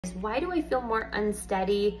Why do I feel more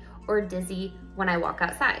unsteady or dizzy when I walk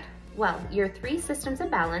outside? Well, your three systems of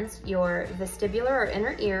balance, your vestibular or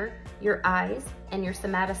inner ear, your eyes, and your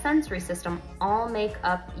somatosensory system all make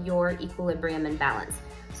up your equilibrium and balance.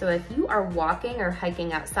 So if you are walking or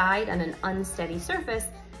hiking outside on an unsteady surface,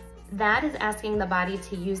 that is asking the body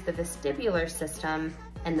to use the vestibular system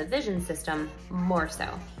and the vision system more so.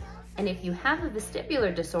 And if you have a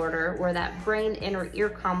vestibular disorder where that brain inner ear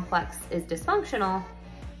complex is dysfunctional,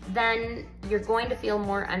 then you're going to feel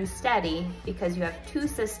more unsteady because you have two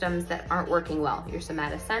systems that aren't working well. Your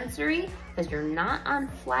somatosensory, because you're not on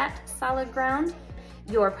flat, solid ground.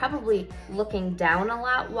 You're probably looking down a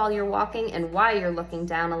lot while you're walking, and why you're looking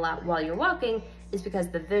down a lot while you're walking is because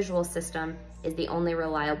the visual system is the only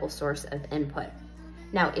reliable source of input.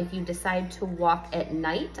 Now, if you decide to walk at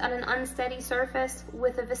night on an unsteady surface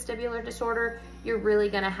with a vestibular disorder, you're really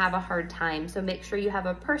gonna have a hard time. So make sure you have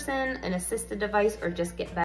a person, an assisted device, or just get better